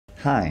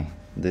Hi,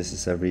 this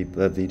is a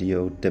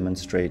video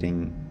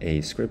demonstrating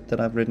a script that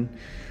I've written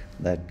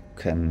that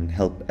can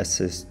help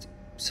assist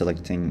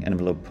selecting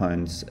envelope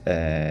points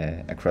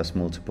across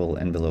multiple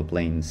envelope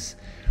lanes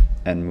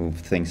and move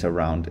things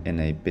around in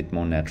a bit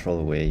more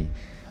natural way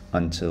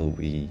until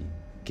we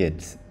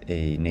get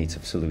a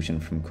native solution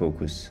from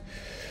Kokus.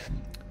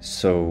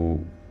 So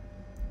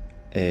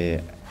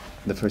the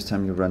first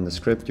time you run the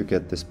script, you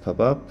get this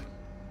pop-up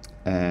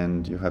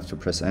and you have to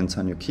press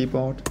enter on your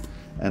keyboard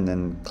and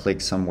then click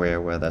somewhere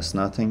where there's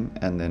nothing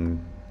and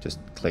then just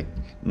click.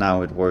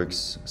 Now it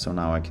works, so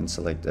now I can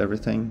select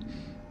everything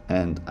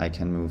and I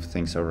can move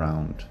things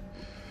around.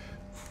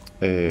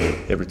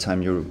 Every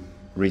time you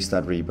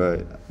restart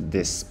Reaper,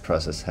 this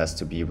process has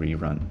to be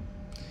rerun.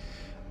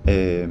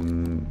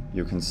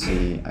 You can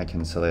see I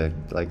can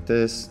select like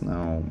this,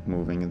 now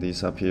moving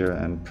these up here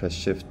and press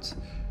shift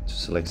to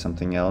select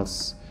something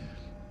else.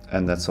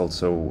 And that's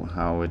also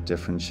how it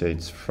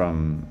differentiates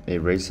from a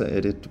Razor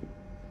edit,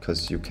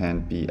 because you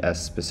can't be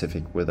as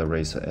specific with a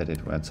Razor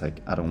edit where it's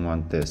like, I don't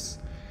want this,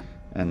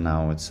 and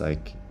now it's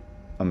like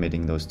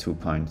omitting those 2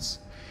 points.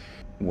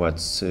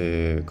 What's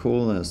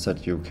cool is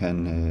that you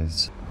can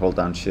hold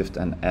down shift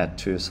and add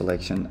to your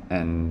selection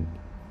and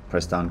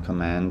press down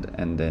command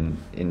and then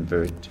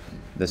invert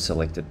the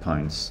selected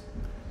points.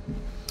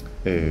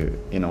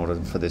 In order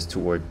for this to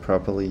work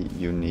properly,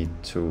 you need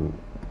to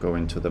go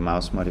into the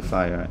mouse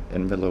modifier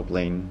envelope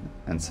lane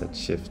and set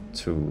shift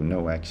to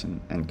no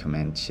action and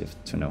command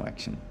shift to no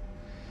action.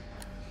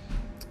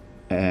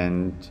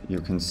 And you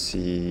can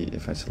see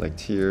if I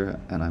select here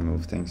and I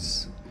move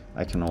things,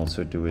 I can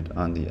also do it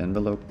on the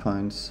envelope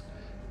points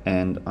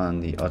and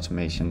on the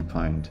automation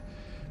point.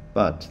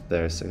 But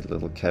there's a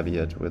little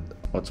caveat with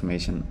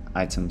automation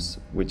items,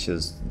 which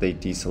is they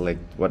deselect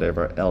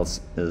whatever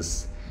else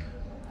is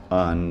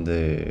on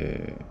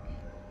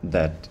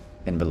that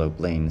envelope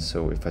lane.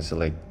 So if I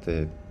select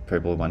the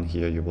purple one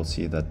here, you will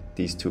see that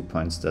these 2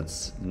 points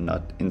that's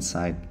not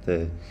inside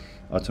the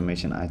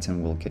automation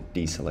item will get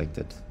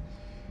deselected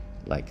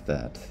like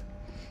that.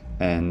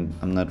 And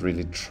I'm not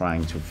really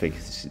trying to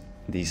fix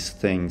these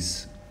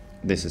things.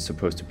 This is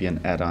supposed to be an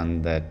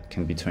add-on that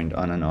can be turned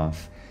on and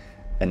off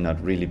and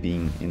not really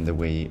being in the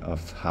way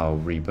of how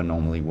Reaper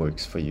normally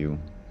works for you.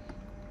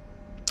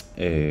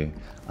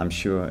 I'm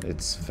sure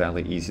it's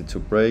fairly easy to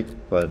break,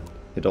 but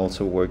it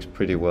also works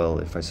pretty well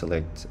if I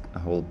select a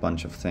whole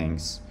bunch of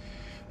things.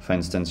 For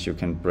instance, you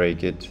can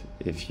break it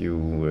if you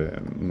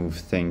move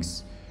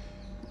things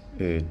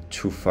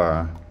too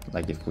far.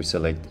 Like if we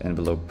select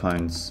envelope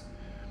points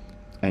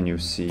and you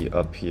see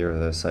up here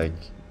there's like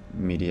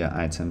media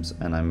items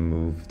and I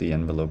move the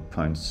envelope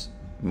points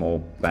more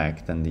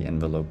back than the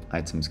envelope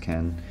items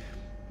can,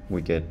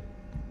 we get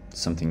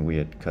something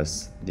weird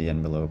because the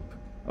envelope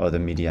or the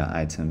media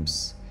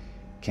items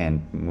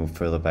can't move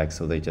further back,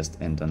 so they just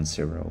end on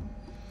 0.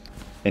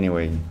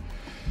 Anyway,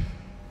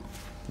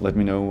 let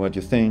me know what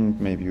you think.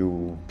 Maybe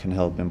you can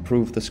help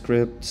improve the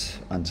script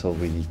until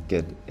we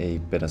get a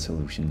better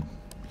solution.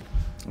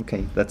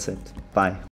 Okay, that's it. Bye.